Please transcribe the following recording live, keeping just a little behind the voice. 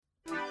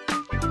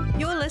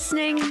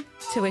listening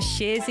to a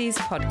Sharesies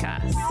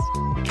podcast.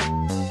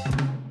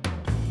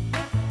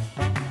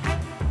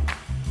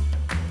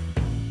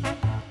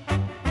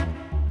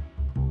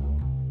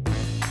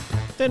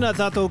 Tēnā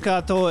tātou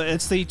katoa,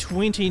 it's the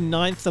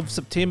 29th of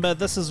September.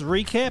 This is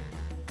Recap,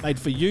 made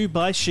for you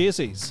by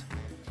Sharesies.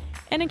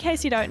 And in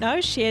case you don't know,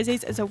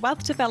 Sharesies is a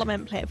wealth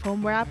development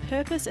platform where our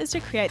purpose is to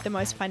create the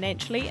most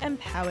financially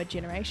empowered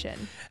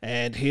generation.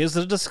 And here's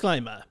the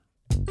disclaimer.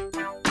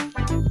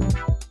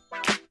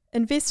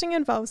 Investing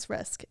involves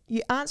risk.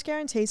 You aren't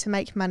guaranteed to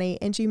make money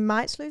and you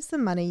might lose the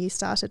money you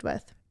started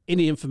with.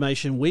 Any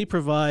information we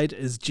provide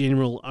is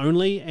general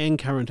only and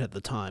current at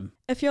the time.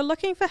 If you're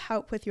looking for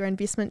help with your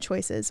investment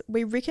choices,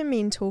 we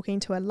recommend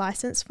talking to a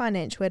licensed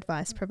financial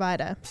advice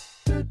provider.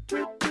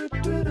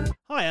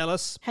 Hi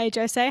Alice. Hey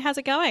Jose, how's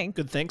it going?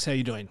 Good, thanks. How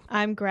you doing?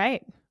 I'm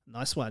great.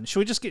 Nice one. Should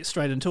we just get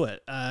straight into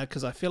it?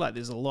 Because I feel like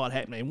there's a lot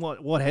happening.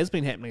 What has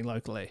been happening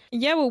locally?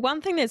 Yeah, well,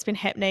 one thing that's been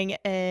happening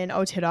in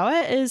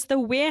Aotearoa is the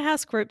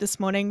Warehouse Group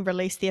this morning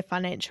released their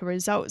financial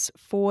results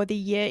for the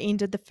year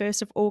ended the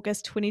 1st of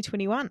August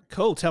 2021.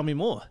 Cool. Tell me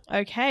more.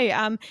 Okay,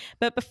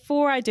 but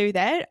before I do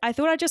that, I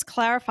thought I'd just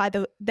clarify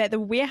that the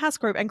Warehouse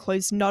Group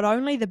includes not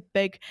only the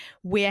big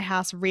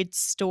Warehouse Red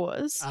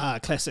stores.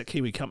 Classic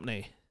Kiwi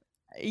company.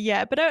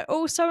 Yeah, but it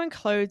also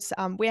includes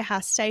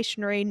Warehouse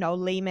Stationery, Noel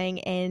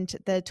Leeming, and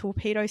the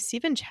Torpedo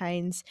 7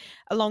 chains,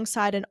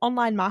 alongside an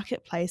online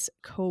marketplace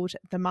called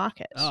The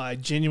Market. Oh, I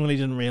genuinely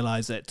didn't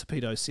realise that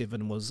Torpedo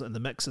 7 was in the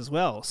mix as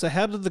well. So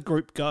how did the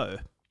group go?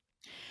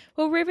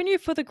 Well, revenue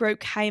for the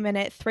group came in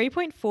at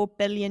 3.4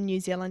 billion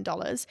New Zealand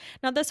dollars.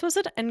 Now, this was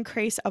an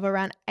increase of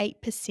around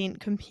 8%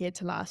 compared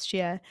to last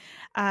year.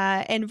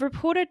 And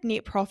reported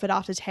net profit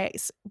after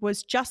tax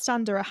was just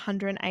under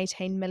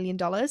 $118 million.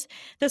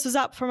 This was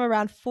up from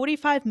around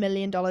 $45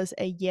 million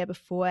a year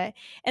before.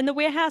 And the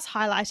warehouse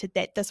highlighted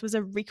that this was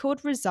a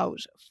record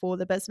result for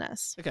the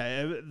business.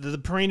 Okay, the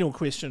perennial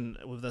question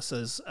with this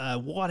is,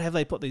 what have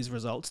they put these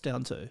results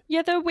down to?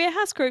 Yeah, the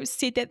warehouse group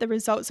said that the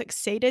results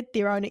exceeded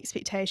their own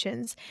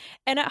expectations.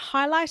 And it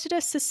highlighted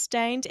a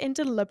sustained and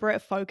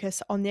deliberate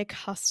focus on their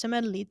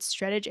customer-led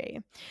strategy.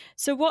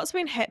 So what's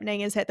been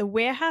happening is that the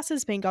warehouse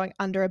has been going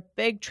under a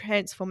big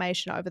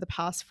transformation over the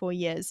past 4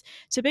 years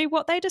to be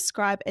what they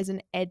describe as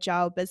an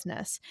agile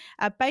business.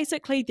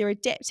 Basically, they're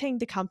adapting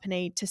the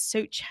company to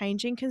suit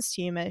changing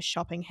consumer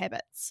shopping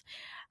habits.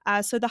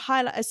 So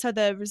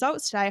the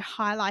results today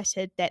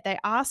highlighted that they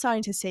are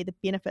starting to see the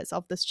benefits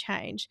of this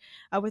change,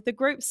 with the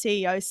group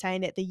CEO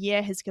saying that the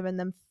year has given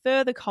them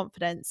further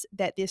confidence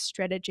that their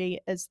strategy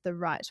is the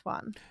right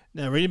one.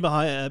 Now,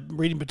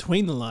 reading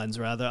between the lines,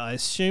 I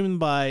assume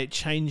by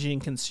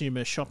changing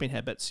consumer shopping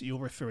habits, you're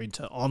referring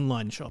to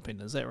online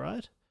shopping. Is that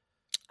right?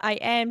 I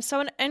am.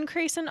 So an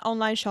increase in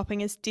online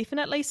shopping is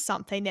definitely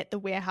something that the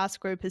Warehouse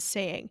Group is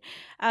seeing.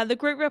 The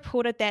group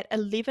reported that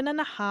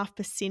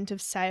 11.5% of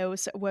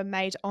sales were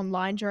made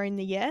online during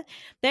the year.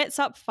 That's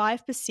up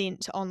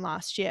 5% on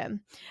last year.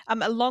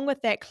 Along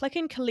with that, click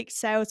and collect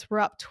sales were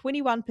up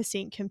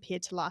 21%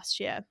 compared to last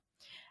year.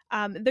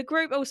 The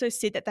group also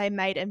said that they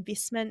made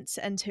investments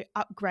into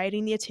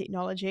upgrading their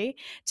technology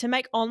to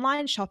make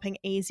online shopping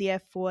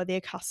easier for their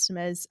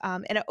customers,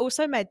 and it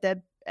also made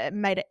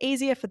it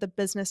easier for the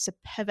business to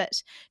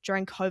pivot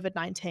during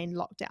COVID-19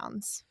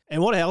 lockdowns.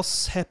 And what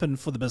else happened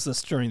for the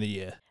business during the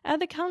year?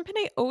 The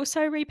company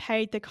also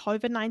repaid the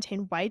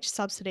COVID-19 wage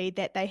subsidy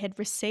that they had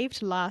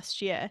received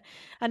last year.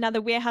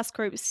 Another warehouse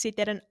group said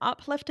that an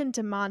uplift in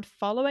demand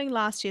following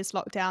last year's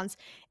lockdowns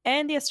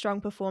and their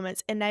strong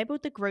performance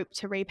enabled the group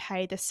to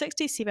repay the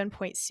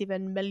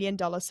 $67.7 million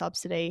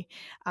subsidy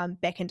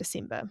back in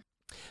December.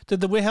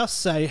 Did the warehouse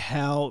say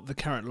how the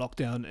current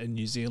lockdown in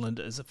New Zealand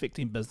is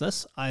affecting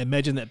business? I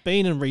imagine that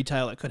being in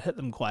retail, it could hit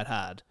them quite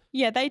hard.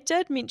 Yeah, they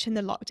did mention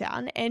the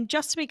lockdown. And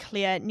just to be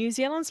clear, New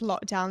Zealand's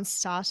lockdown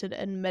started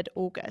in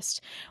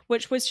mid-August,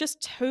 which was just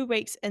 2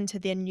 weeks into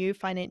their new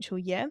financial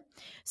year.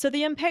 So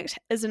the impact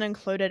isn't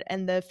included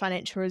in the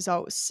financial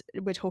results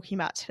we're talking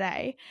about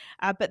today.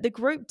 But the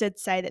group did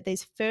say that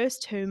these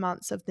first 2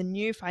 months of the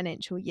new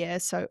financial year,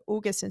 so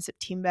August and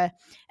September,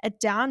 are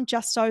down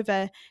just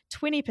over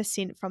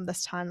 20% from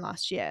this time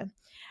last year.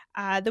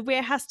 The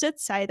warehouse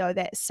did say, though,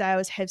 that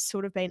sales have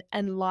sort of been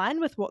in line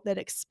with what they'd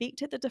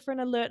expect at the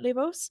different alert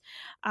levels.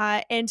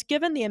 And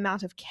given the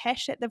amount of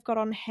cash that they've got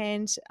on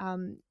hand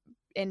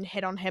and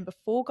had on hand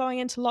before going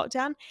into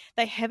lockdown,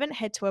 they haven't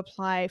had to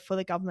apply for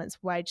the government's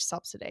wage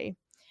subsidy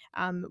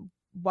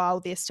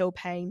while they're still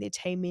paying their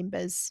team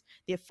members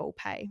their full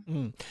pay.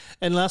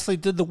 And lastly,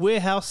 did the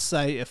warehouse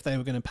say if they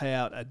were going to pay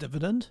out a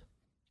dividend?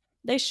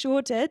 They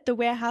sure did. The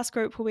Warehouse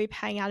Group will be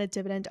paying out a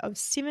dividend of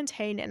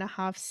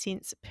 17.5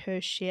 cents per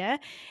share,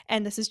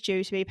 and this is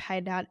due to be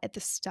paid out at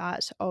the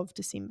start of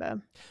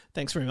December.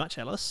 Thanks very much,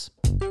 Alice.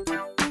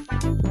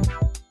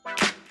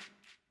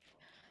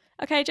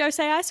 Okay,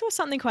 Jose, I saw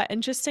something quite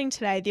interesting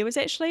today. There was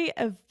actually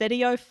a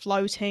video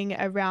floating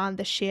around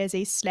the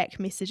Sharesies Slack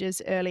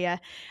messages earlier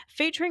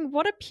featuring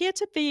what appeared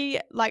to be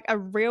like a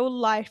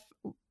real-life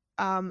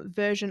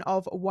version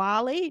of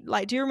WALL-E.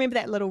 Like, do you remember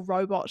that little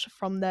robot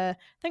from the,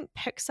 I think,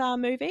 Pixar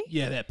movie?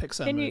 Yeah, that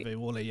Pixar movie,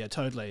 WALL-E. Yeah,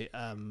 totally.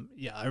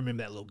 Yeah, I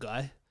remember that little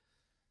guy.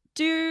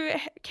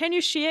 Can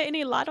you share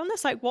any light on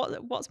this? Like,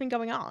 what's been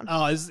going on?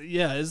 Oh, is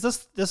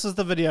this is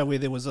the video where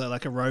there was a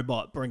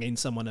robot bringing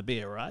someone a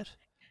beer, right?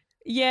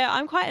 Yeah,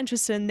 I'm quite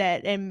interested in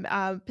that, and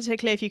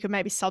particularly if you could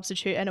maybe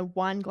substitute in a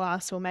wine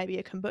glass or maybe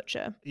a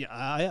kombucha. Yeah,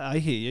 I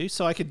hear you.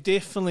 So I could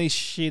definitely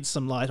shed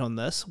some light on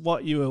this.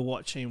 What you were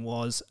watching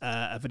was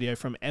a video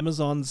from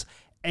Amazon's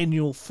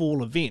annual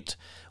fall event,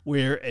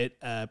 where it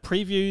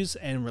previews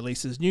and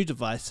releases new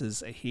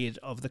devices ahead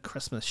of the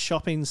Christmas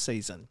shopping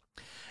season.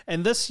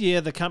 And this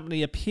year, the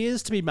company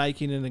appears to be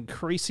making an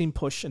increasing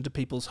push into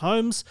people's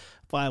homes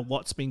via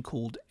what's been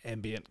called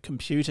ambient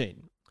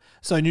computing.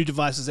 So new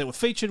devices that were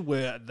featured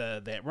were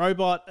that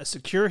robot, a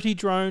security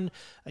drone,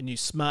 a new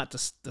smart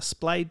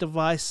display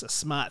device, a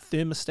smart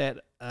thermostat,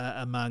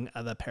 among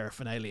other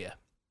paraphernalia.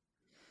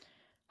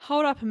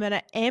 Hold up a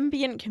minute.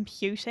 Ambient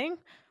computing?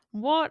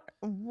 What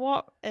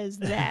is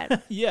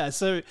that? Yeah,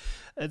 so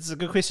it's a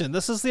good question.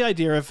 This is the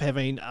idea of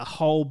having a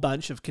whole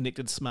bunch of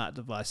connected smart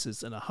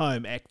devices in a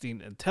home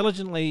acting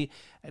intelligently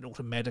and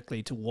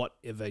automatically to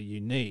whatever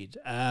you need.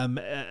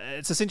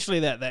 It's essentially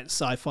that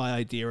sci-fi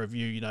idea of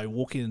you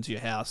walking into your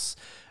house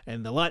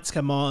and the lights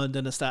come on,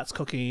 dinner starts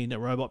cooking, a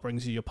robot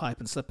brings you your pipe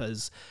and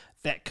slippers,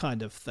 that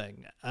kind of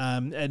thing.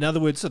 In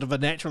other words, sort of a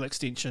natural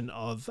extension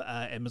of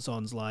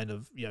Amazon's line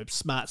of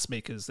smart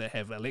speakers that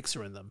have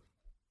Alexa in them.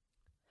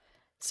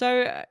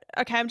 So,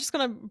 okay, I'm just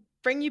going to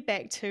bring you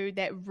back to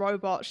that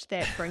robot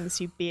that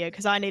brings you beer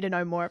because I need to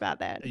know more about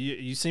that.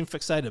 You seem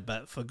fixated,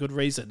 but for good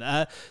reason.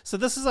 So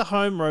this is a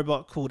home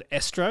robot called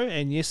Astro,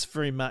 and yes,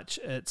 very much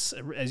it's,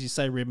 as you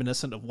say,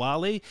 reminiscent of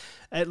WALL-E.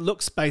 It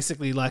looks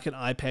basically like an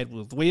iPad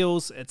with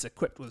wheels. It's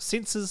equipped with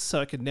sensors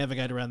so it can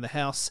navigate around the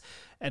house.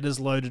 It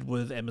is loaded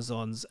with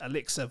Amazon's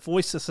Alexa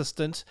voice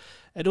assistant.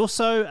 It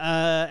also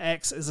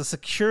acts as a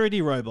security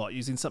robot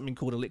using something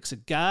called Alexa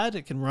Guard.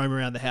 It can roam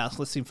around the house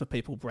listening for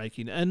people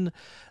breaking in.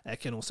 It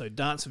can also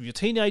dance with your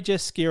teenager,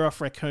 scare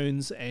off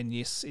raccoons, and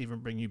yes, even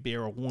bring you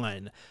beer or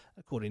wine,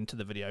 according to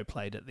the video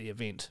played at the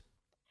event.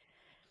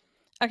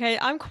 Okay,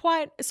 I'm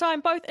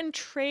both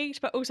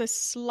intrigued but also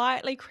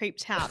slightly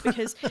creeped out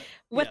because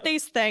with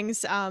these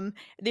things,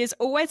 there's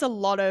always a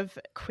lot of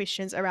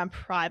questions around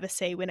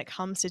privacy when it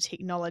comes to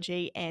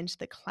technology and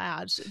the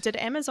cloud. Did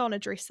Amazon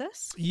address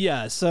this?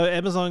 Yeah, so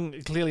Amazon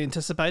clearly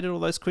anticipated all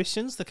those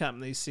questions. The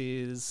company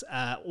says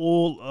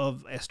all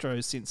of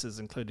Astro's sensors,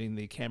 including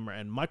the camera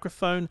and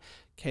microphone,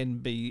 can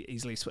be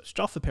easily switched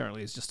off.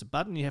 Apparently, it's just a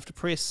button you have to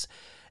press,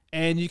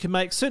 and you can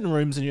make certain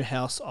rooms in your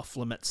house off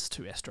limits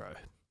to Astro.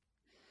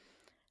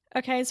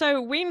 Okay, so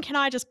when can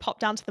I just pop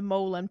down to the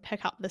mall and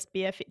pick up this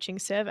beer fetching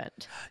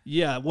servant?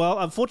 Yeah, well,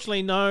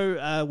 unfortunately,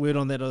 no word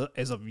on that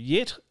as of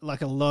yet.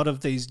 Like a lot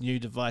of these new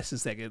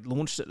devices that get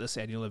launched at this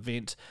annual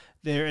event,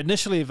 they're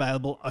initially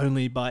available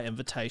only by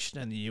invitation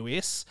in the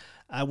US.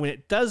 When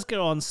it does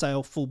go on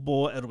sale full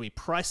bore, it'll be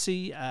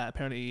pricey,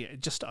 apparently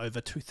just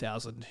over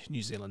 2,000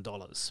 New Zealand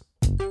dollars.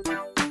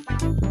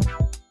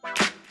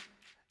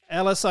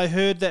 Alice, I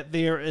heard that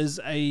there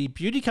is a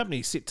beauty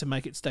company set to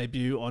make its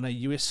debut on a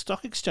US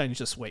stock exchange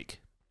this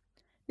week.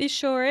 There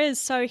sure is.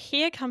 So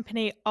hair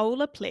company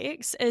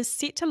Olaplex is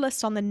set to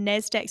list on the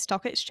NASDAQ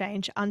stock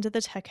exchange under the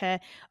ticker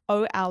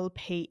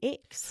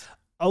OLPX.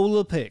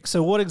 Olaplex.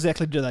 So what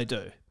exactly do they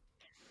do?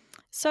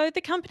 So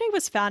the company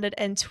was founded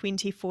in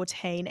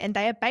 2014 and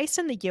they are based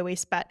in the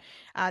US, but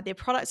their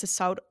products are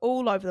sold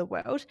all over the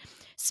world.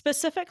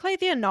 Specifically,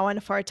 they're known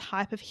for a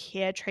type of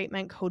hair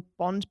treatment called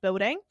bond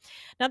building.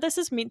 Now, this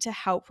is meant to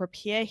help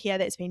repair hair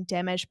that's been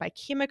damaged by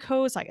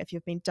chemicals, like if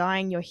you've been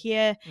dyeing your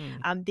hair,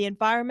 the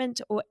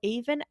environment, or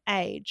even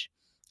age.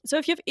 So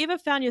if you've ever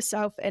found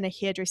yourself in a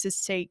hairdresser's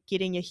seat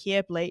getting your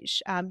hair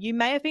bleached, you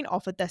may have been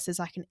offered this as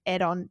like an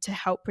add-on to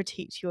help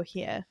protect your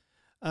hair.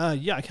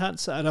 Yeah, I can't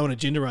say, I don't want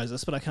to genderize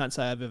this, but I can't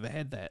say I've ever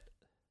had that.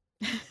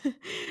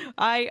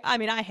 I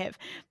mean, I have.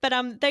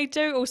 But they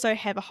do also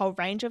have a whole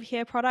range of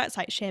hair products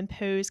like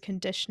shampoos,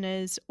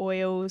 conditioners,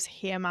 oils,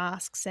 hair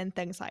masks, and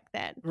things like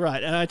that.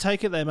 Right, and I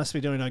take it they must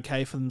be doing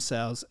okay for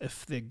themselves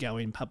if they're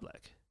going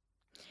public.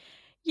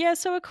 Yeah,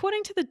 so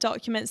according to the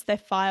documents they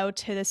filed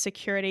to the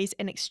Securities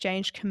and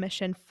Exchange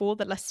Commission for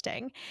the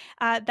listing,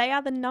 they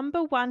are the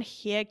number one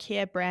hair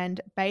care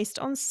brand based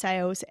on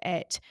sales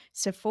at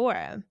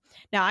Sephora.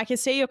 Now, I can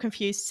see your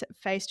confused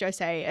face,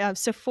 Jose.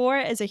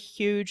 Sephora is a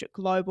huge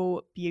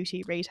global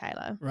beauty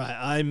retailer. Right,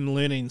 I'm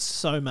learning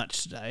so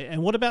much today.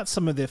 And what about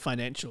some of their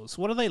financials?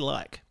 What are they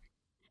like?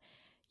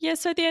 Yeah,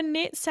 so their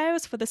net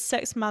sales for the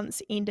 6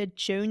 months ended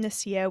June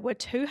this year were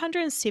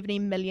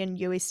 $270 million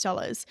US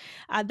dollars.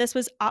 This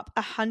was up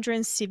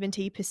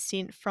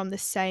 170% from the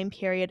same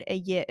period a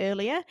year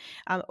earlier.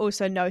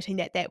 Also noting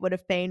that that would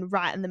have been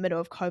right in the middle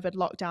of COVID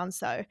lockdowns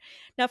though.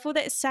 Now for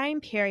that same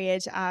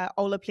period,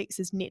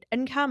 Olaplex's net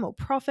income or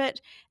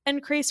profit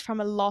increased from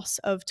a loss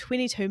of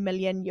 $22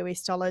 million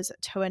US dollars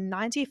to a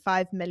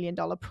 $95 million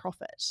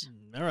profit.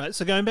 All right,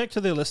 so going back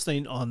to their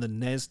listing on the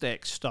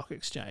NASDAQ stock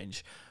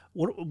exchange,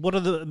 What are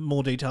the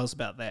more details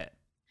about that?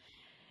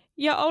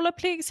 Yeah,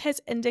 Olaplex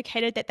has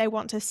indicated that they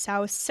want to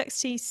sell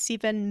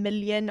 67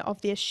 million of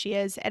their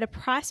shares at a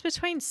price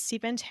between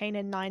 $17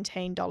 and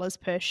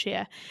 $19 per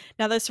share.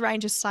 Now, this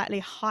range is slightly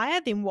higher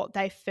than what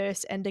they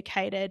first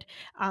indicated,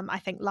 I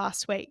think,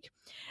 last week.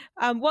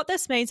 What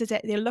this means is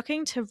that they're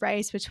looking to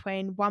raise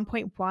between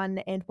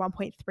 1.1 and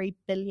 1.3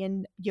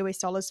 billion US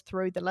dollars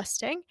through the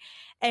listing.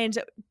 And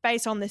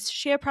based on this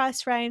share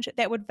price range,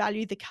 that would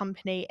value the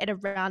company at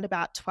around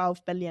about $12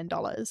 billion.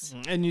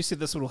 And you said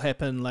this will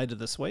happen later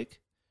this week?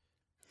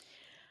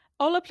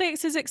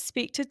 Olaplex is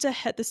expected to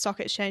hit the stock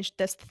exchange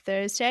this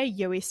Thursday,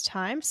 US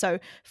time, so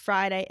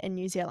Friday in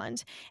New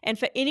Zealand. And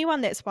for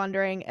anyone that's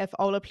wondering if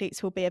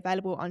Olaplex will be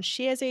available on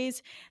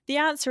Sharesies, the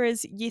answer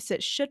is yes,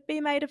 it should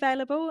be made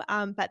available,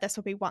 but this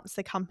will be once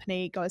the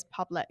company goes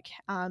public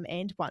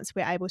and once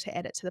we're able to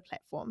add it to the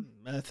platform.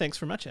 Thanks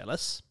very much,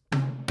 Alice.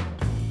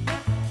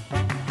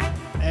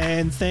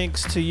 And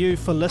thanks to you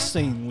for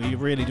listening. We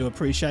really do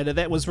appreciate it.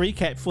 That was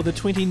Recap for the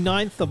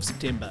 29th of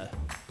September.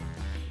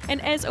 And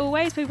as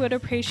always, we would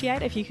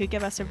appreciate if you could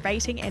give us a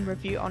rating and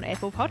review on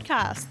Apple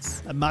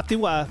Podcasts. Mā te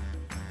wā.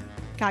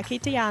 Ka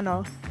kite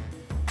anō.